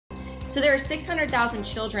So there are 600,000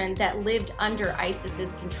 children that lived under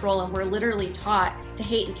ISIS's control and were literally taught to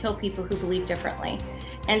hate and kill people who believe differently.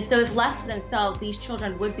 And so if left to themselves, these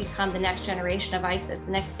children would become the next generation of ISIS,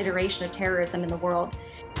 the next iteration of terrorism in the world.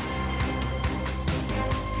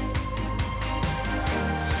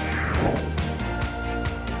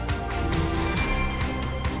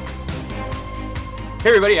 Hey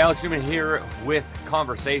everybody, Alex Newman here with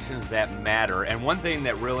Conversations That Matter. And one thing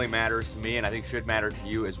that really matters to me, and I think should matter to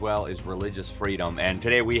you as well, is religious freedom. And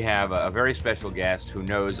today we have a very special guest who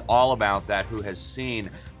knows all about that, who has seen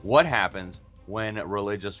what happens when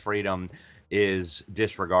religious freedom is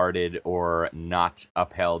disregarded or not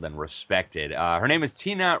upheld and respected. Her name is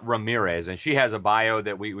Tina Ramirez, and she has a bio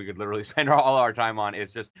that we could literally spend all our time on.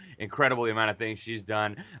 It's just incredible the amount of things she's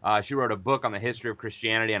done. She wrote a book on the history of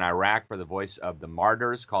Christianity in Iraq for the Voice of the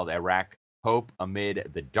Martyrs called Iraq Hope Amid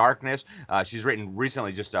the Darkness. She's written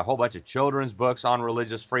recently just a whole bunch of children's books on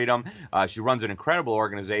religious freedom. She runs an incredible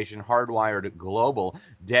organization, Hardwired Global,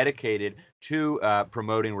 dedicated to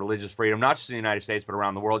promoting religious freedom, not just in the United States, but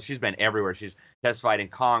around the world. She's been everywhere. She's testified in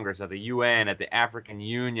Congress, at the UN, at the African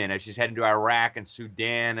Union, as she's heading to Iraq and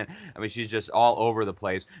Sudan. And I mean, she's just all over the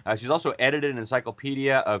place. She's also edited an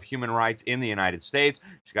encyclopedia of human rights in the United States.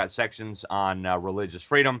 She's got sections on religious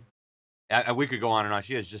freedom. We could go on and on.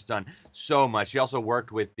 She has just done so much. She also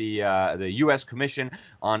worked with the U.S. Commission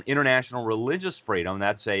on International Religious Freedom.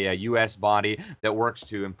 That's a U.S. body that works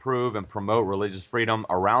to improve and promote religious freedom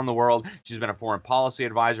around the world. She's been a foreign policy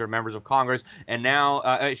advisor, members of Congress, and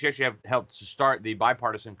now she actually helped to start the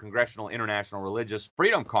bipartisan Congressional International Religious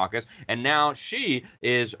Freedom Caucus, and now she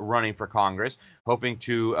is running for Congress, hoping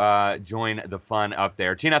to join the fun up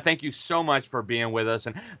there. Tina, thank you so much for being with us,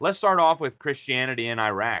 and let's start off with Christianity in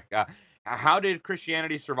Iraq. How did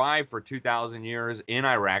Christianity survive for 2,000 years in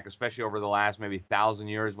Iraq, especially over the last maybe 1,000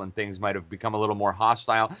 years when things might have become a little more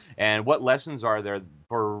hostile? And what lessons are there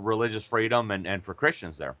for religious freedom and for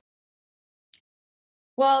Christians there?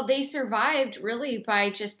 Well, they survived really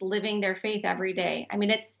by just living their faith every day. I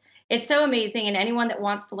mean, it's so amazing. And anyone that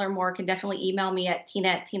wants to learn more can definitely email me at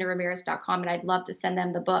tina@tinaramirez.com, and I'd love to send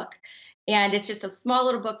them the book. And it's just a small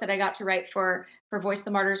little book that I got to write for Voice of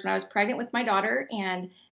the Martyrs when I was pregnant with my daughter,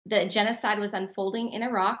 and the genocide was unfolding in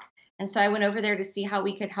Iraq. And so I went over there to see how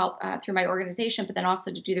we could help through my organization, but then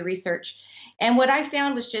also to do the research. And what I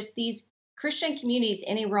found was just these Christian communities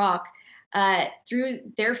in Iraq, through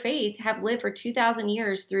their faith, have lived for 2,000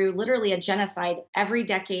 years through literally a genocide every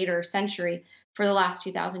decade or century for the last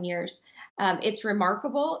 2,000 years. It's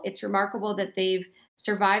remarkable. It's remarkable that they've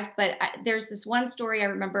survived. But there's this one story I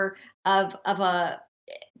remember of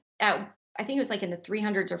I think it was like in the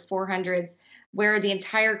 300s or 400s, where the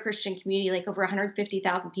entire Christian community, like over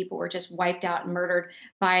 150,000 people, were just wiped out and murdered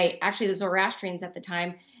by actually the Zoroastrians at the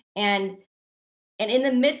time. And in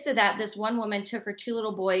the midst of that, this one woman took her two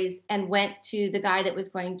little boys and went to the guy that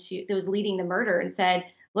was leading the murder and said,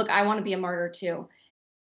 "Look, I want to be a martyr too."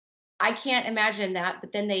 I can't imagine that,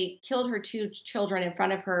 but then they killed her two children in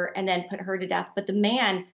front of her and then put her to death. But the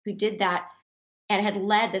man who did that and had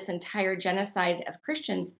led this entire genocide of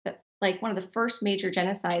Christians, like one of the first major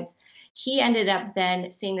genocides, he ended up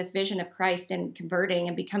then seeing this vision of Christ and converting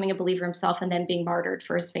and becoming a believer himself and then being martyred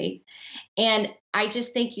for his faith. And I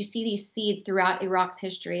just think you see these seeds throughout Iraq's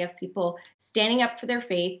history of people standing up for their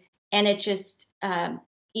faith. And it just,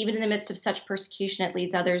 even in the midst of such persecution, it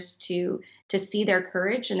leads others to see their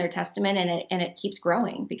courage and their testament, and it keeps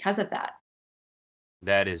growing because of that.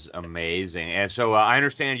 That is amazing. And so I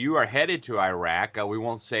understand you are headed to Iraq. We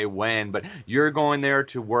won't say when, but you're going there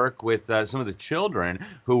to work with some of the children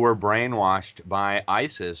who were brainwashed by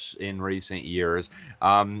ISIS in recent years.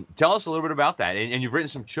 Tell us a little bit about that. And you've written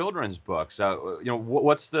some children's books.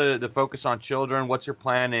 What's the focus on children? What's your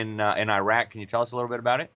plan in Iraq? Can you tell us a little bit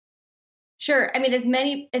about it? Sure. I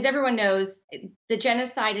mean, as everyone knows, the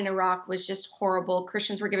genocide in Iraq was just horrible.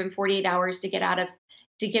 Christians were given 48 hours to get out of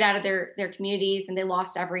their communities, and they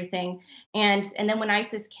lost everything. And then when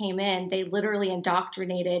ISIS came in, they literally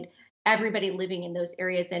indoctrinated everybody living in those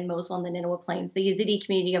areas in Mosul and the Nineveh Plains. The Yazidi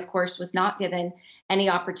community, of course, was not given any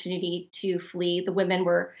opportunity to flee. The women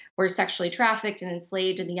were sexually trafficked and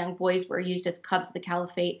enslaved, and the young boys were used as cubs of the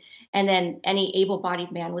caliphate. And then any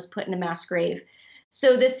able-bodied man was put in a mass grave.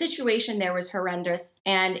 So the situation there was horrendous,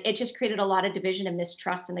 and it just created a lot of division and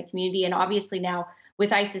mistrust in the community. And obviously now,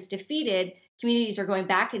 with ISIS defeated, communities are going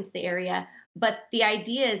back into the area, but the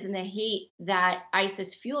ideas and the hate that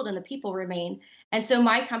ISIS fueled in the people remain. And so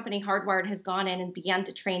my company, Hardwired, has gone in and began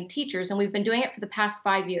to train teachers, and we've been doing it for the past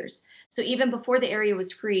 5 years. So even before the area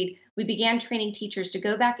was freed, we began training teachers to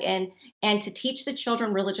go back in and to teach the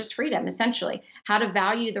children religious freedom, essentially, how to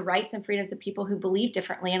value the rights and freedoms of people who believe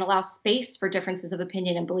differently and allow space for differences of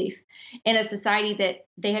opinion and belief in a society that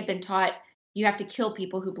they had been taught you have to kill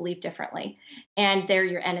people who believe differently and they're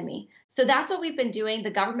your enemy. So that's what we've been doing.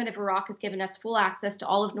 The government of Iraq has given us full access to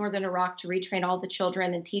all of northern Iraq to retrain all the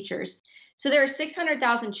children and teachers. So there are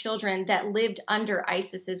 600,000 children that lived under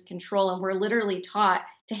ISIS's control and were literally taught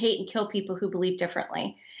to hate and kill people who believe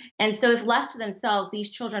differently. And so if left to themselves, these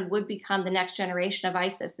children would become the next generation of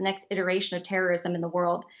ISIS, the next iteration of terrorism in the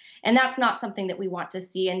world. And that's not something that we want to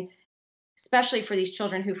see. And especially for these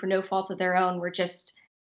children who, for no fault of their own, were just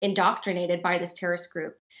indoctrinated by this terrorist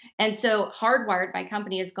group. And so Hardwired, my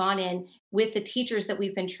company, has gone in with the teachers that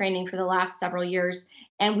we've been training for the last several years,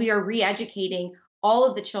 and we are re-educating all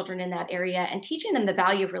of the children in that area and teaching them the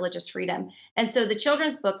value of religious freedom. And so the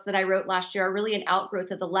children's books that I wrote last year are really an outgrowth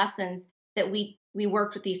of the lessons that we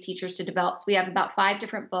worked with these teachers to develop. So we have about 5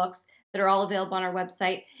 different books that are all available on our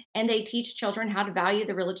website, and they teach children how to value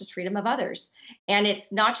the religious freedom of others. And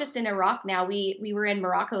it's not just in Iraq now. We were in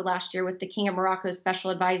Morocco last year with the King of Morocco's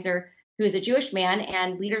special advisor, who is a Jewish man,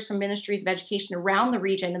 and leaders from ministries of education around the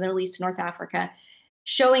region, the Middle East and North Africa,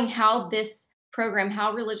 showing how this program,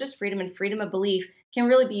 how religious freedom and freedom of belief can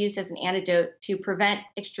really be used as an antidote to prevent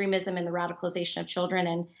extremism and the radicalization of children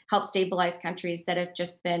and help stabilize countries that have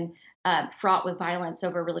just been fraught with violence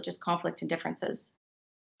over religious conflict and differences.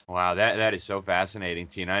 Wow, that is so fascinating,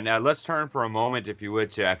 Tina. Now let's turn for a moment, if you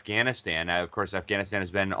would, to Afghanistan. Of course, Afghanistan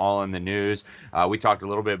has been all in the news. We talked a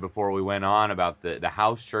little bit before we went on about the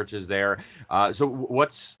house churches there. So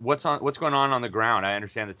what's going on the ground? I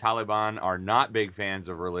understand the Taliban are not big fans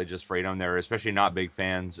of religious freedom. They're especially not big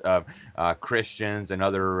fans of Christians and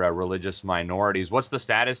other religious minorities. What's the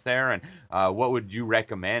status there, and what would you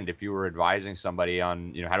recommend if you were advising somebody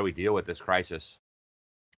on, how do we deal with this crisis?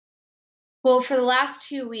 Well, for the last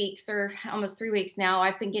 2 weeks or almost 3 weeks now,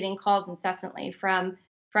 I've been getting calls incessantly from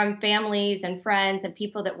families and friends and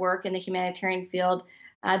people that work in the humanitarian field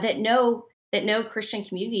that know Christian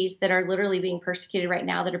communities that are literally being persecuted right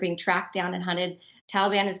now, that are being tracked down and hunted.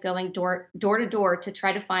 Taliban is going door to door to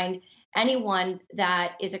try to find anyone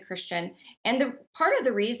that is a Christian. And the part of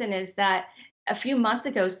the reason is that a few months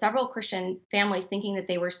ago, several Christian families, thinking that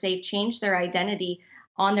they were safe, changed their identity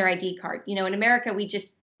on their ID card. In America,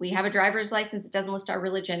 we have a driver's license. It doesn't list our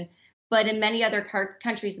religion. But in many other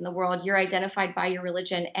countries in the world, you're identified by your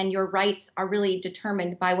religion, and your rights are really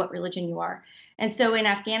determined by what religion you are. And so in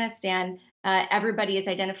Afghanistan, everybody is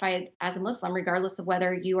identified as a Muslim, regardless of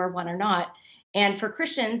whether you are one or not. And for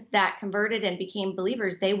Christians that converted and became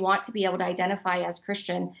believers, they want to be able to identify as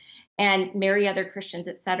Christian and marry other Christians,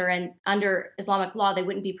 et cetera. And under Islamic law, they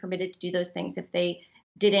wouldn't be permitted to do those things if they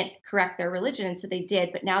didn't correct their religion. And so they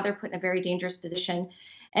did, but now they're put in a very dangerous position.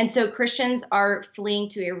 And so Christians are fleeing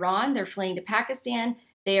to Iran, they're fleeing to Pakistan,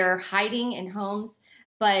 they are hiding in homes.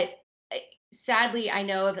 But sadly, I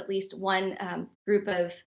know of at least one group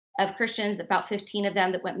of Christians, about 15 of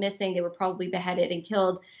them, that went missing. They were probably beheaded and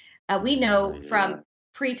killed. We know from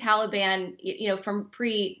pre-Taliban, from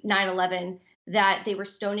pre-9/11, that they were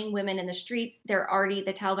stoning women in the streets. The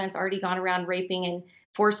Taliban's already gone around raping and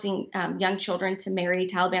forcing young children to marry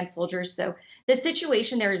Taliban soldiers. So the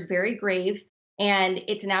situation there is very grave, and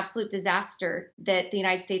it's an absolute disaster that the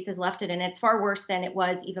United States has left it in. It's far worse than it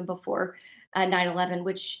was even before 9/11,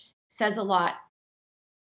 which says a lot.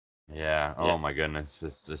 Yeah. Oh my goodness,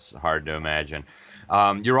 it's just hard to imagine.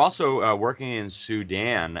 You're also working in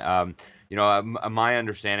Sudan. My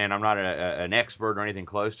understanding, I'm not an expert or anything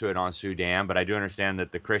close to it on Sudan, but I do understand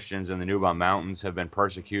that the Christians in the Nuba Mountains have been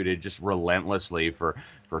persecuted just relentlessly for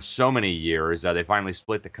so many years. They finally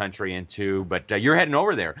split the country in two, but you're heading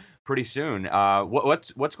over there pretty soon.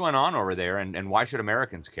 What's going on over there, and why should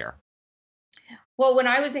Americans care? Well, when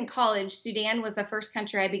I was in college, Sudan was the first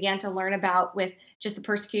country I began to learn about, with just the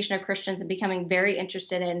persecution of Christians, and becoming very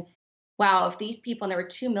interested in, wow, if these people, and there were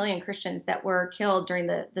 2 million Christians that were killed during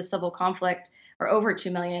the civil conflict, or over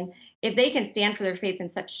 2 million, if they can stand for their faith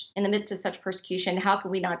in the midst of such persecution, how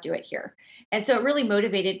can we not do it here? And so it really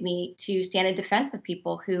motivated me to stand in defense of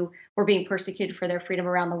people who were being persecuted for their freedom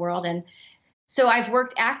around the world. And so I've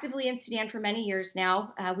worked actively in Sudan for many years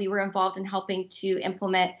now. We were involved in helping to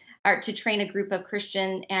implement or to train a group of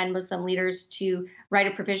Christian and Muslim leaders to write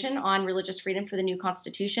a provision on religious freedom for the new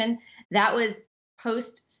constitution. That was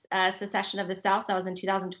post secession of the South. That was in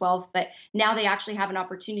 2012. But now they actually have an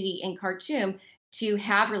opportunity in Khartoum to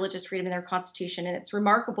have religious freedom in their constitution. And it's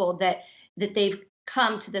remarkable that that they've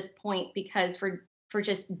come to this point because for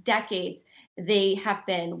just decades they have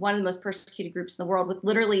been one of the most persecuted groups in the world, with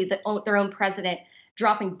literally their own president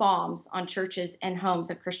dropping bombs on churches and homes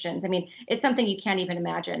of Christians. I mean, it's something you can't even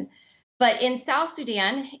imagine. But in South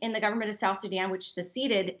Sudan, in the government of South Sudan, which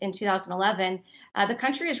seceded in 2011, the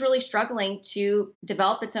country is really struggling to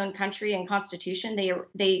develop its own country and constitution.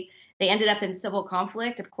 They ended up in civil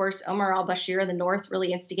conflict. Of course, Omar al-Bashir in the north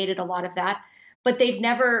really instigated a lot of that, but they've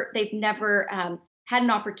never had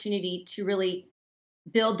an opportunity to really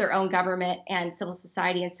build their own government and civil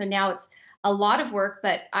society. And so now it's a lot of work,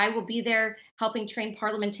 but I will be there helping train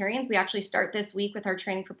parliamentarians. We actually start this week with our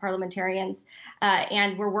training for parliamentarians,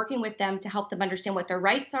 and we're working with them to help them understand what their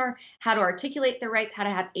rights are, how to articulate their rights, how to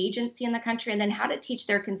have agency in the country, and then how to teach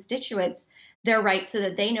their constituents their rights so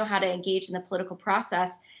that they know how to engage in the political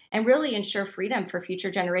process and really ensure freedom for future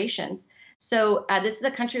generations. So this is a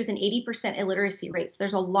country with an 80% illiteracy rate. So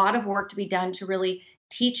there's a lot of work to be done to really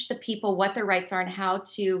teach the people what their rights are and how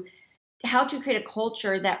to create a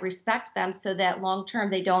culture that respects them so that long term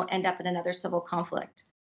they don't end up in another civil conflict.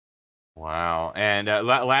 Wow. And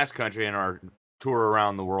last country in our tour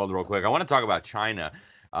around the world, real quick, I want to talk about China.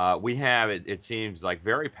 We have, it seems like,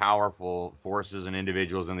 very powerful forces and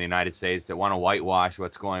individuals in the United States that want to whitewash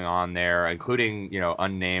what's going on there, including,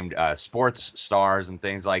 unnamed sports stars and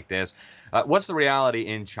things like this. What's the reality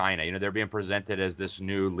in China? They're being presented as this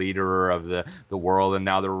new leader of the world, and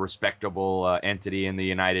now they're a respectable entity in the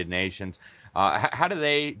United Nations. How do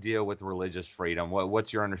they deal with religious freedom?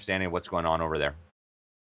 What's your understanding of what's going on over there?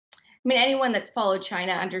 I mean, anyone that's followed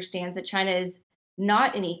China understands that China is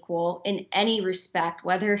not an equal in any respect,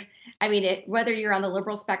 whether you're on the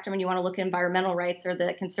liberal spectrum and you want to look at environmental rights, or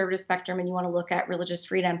the conservative spectrum and you want to look at religious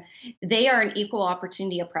freedom. They are an equal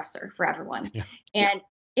opportunity oppressor for everyone. Yeah. And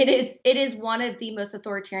it is one of the most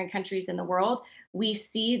authoritarian countries in the world. We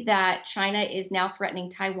see that China is now threatening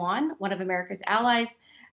Taiwan, one of America's allies.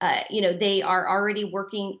 They are already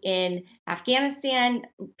working in Afghanistan,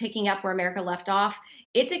 picking up where America left off.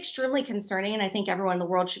 It's extremely concerning, and I think everyone in the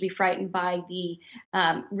world should be frightened by the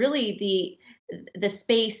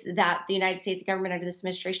space that the United States government under this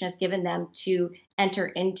administration has given them to enter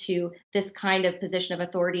into this kind of position of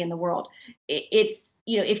authority in the world.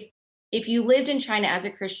 If you lived in China as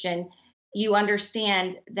a Christian, you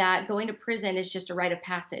understand that going to prison is just a rite of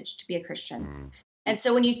passage to be a Christian. Mm. And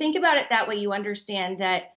so when you think about it that way, you understand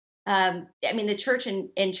that, the church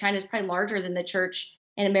in China is probably larger than the church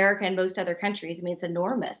in America and most other countries. I mean, it's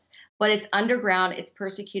enormous, but it's underground, it's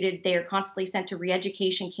persecuted. They are constantly sent to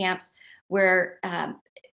re-education camps where,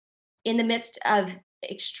 in the midst of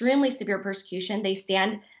extremely severe persecution, they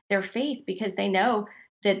stand their faith because they know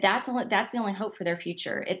that that's the only hope for their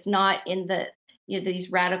future. It's not in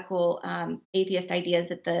these radical atheist ideas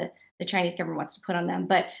that the Chinese government wants to put on them.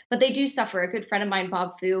 But they do suffer. A good friend of mine,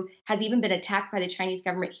 Bob Fu, has even been attacked by the Chinese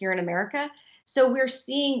government here in America. So we're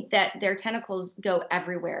seeing that their tentacles go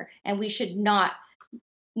everywhere, and we should not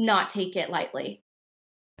take it lightly.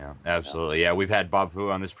 Yeah, absolutely. Yeah, we've had Bob Fu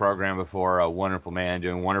on this program before. A wonderful man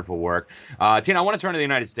doing wonderful work. Tina, I want to turn to the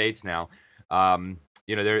United States now.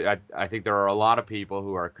 I think there are a lot of people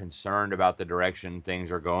who are concerned about the direction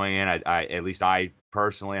things are going in. At least I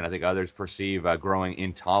personally, and I think others, perceive growing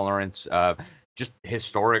intolerance of just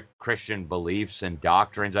historic Christian beliefs and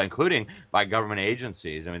doctrines, including by government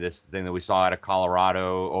agencies. I mean, this thing that we saw out of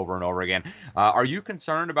Colorado over and over again. Are you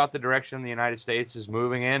concerned about the direction the United States is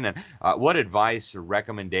moving in? And what advice or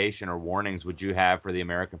recommendation or warnings would you have for the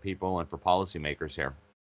American people and for policymakers here?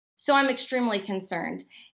 So I'm extremely concerned.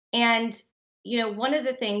 And one of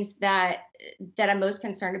the things that I'm most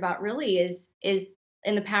concerned about really is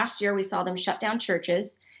in the past year we saw them shut down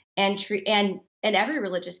churches and treat and every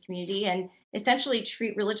religious community, and essentially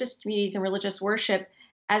treat religious communities and religious worship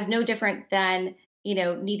as no different than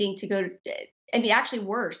needing to go and be actually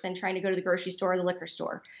worse than trying to go to the grocery store or the liquor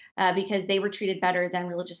store, because they were treated better than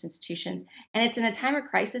religious institutions. And it's in a time of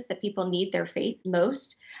crisis that people need their faith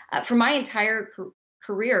most. For my entire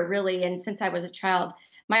career, really, and since I was a child,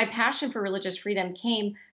 my passion for religious freedom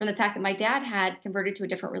came from the fact that my dad had converted to a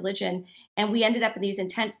different religion, and we ended up in these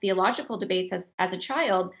intense theological debates as a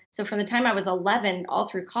child. So from the time I was 11 all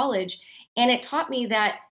through college, and it taught me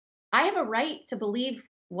that I have a right to believe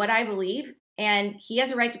what I believe, and he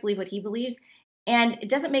has a right to believe what he believes. And it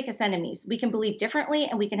doesn't make us enemies. We can believe differently,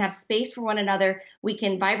 and we can have space for one another. We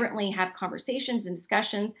can vibrantly have conversations and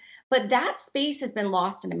discussions. But that space has been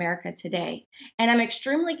lost in America today. And I'm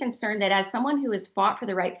extremely concerned that as someone who has fought for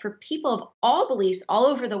the right for people of all beliefs all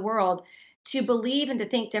over the world to believe and to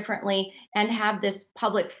think differently and have this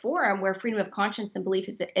public forum where freedom of conscience and belief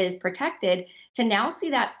is protected, to now see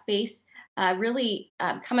that space really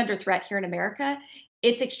come under threat here in America,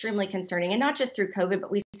 it's extremely concerning. And not just through COVID, but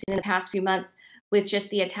we've seen in the past few months with just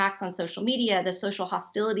the attacks on social media, the social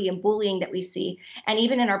hostility and bullying that we see, and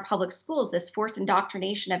even in our public schools, this forced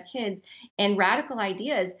indoctrination of kids and radical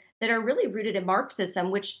ideas that are really rooted in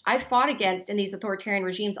Marxism, which I fought against in these authoritarian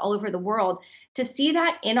regimes all over the world. To see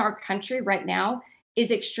that in our country right now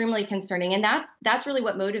is extremely concerning, and that's really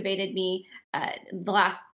what motivated me the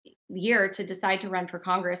last year to decide to run for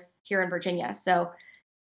Congress here in Virginia. So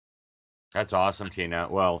That's awesome, Tina.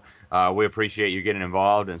 Well, we appreciate you getting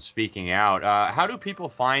involved and speaking out. How do people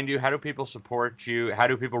find you? How do people support you? How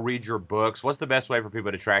do people read your books? What's the best way for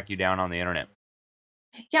people to track you down on the internet?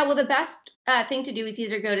 yeah, well, the best thing to do is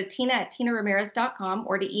either go to tina@tinaramirez.com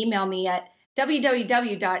or to email me at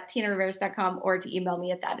www.tinaramirez.com or to email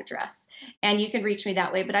me at that address. And you can reach me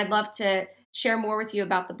that way. But I'd love to share more with you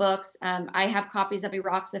about the books. I have copies of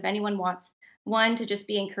Iraq, so if anyone wants one to just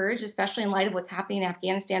be encouraged, especially in light of what's happening in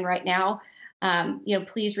Afghanistan right now,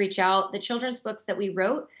 please reach out. The children's books that we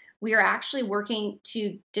wrote, we are actually working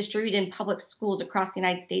to distribute in public schools across the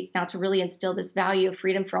United States now to really instill this value of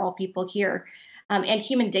freedom for all people here, and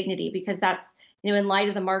human dignity, because that's, in light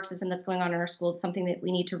of the Marxism that's going on in our schools, something that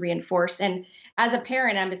we need to reinforce. And as a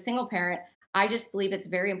parent, I'm a single parent. I just believe it's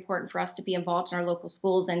very important for us to be involved in our local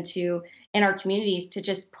schools and in our communities to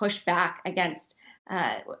just push back against,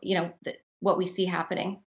 what we see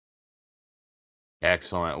happening.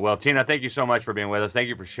 Excellent. Well, Tina, thank you so much for being with us. Thank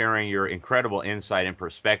you for sharing your incredible insight and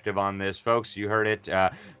perspective on this. Folks, you heard it.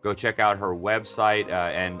 Go check out her website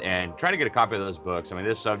and try to get a copy of those books. I mean,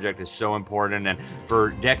 this subject is so important. And for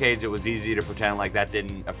decades, it was easy to pretend like that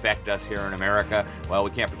didn't affect us here in America. Well, we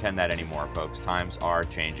can't pretend that anymore, folks. Times are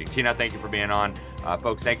changing. Tina, thank you for being on.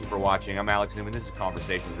 Folks, thank you for watching. I'm Alex Newman. This is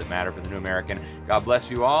Conversations That Matter for the New American. God bless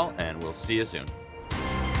you all, and we'll see you soon.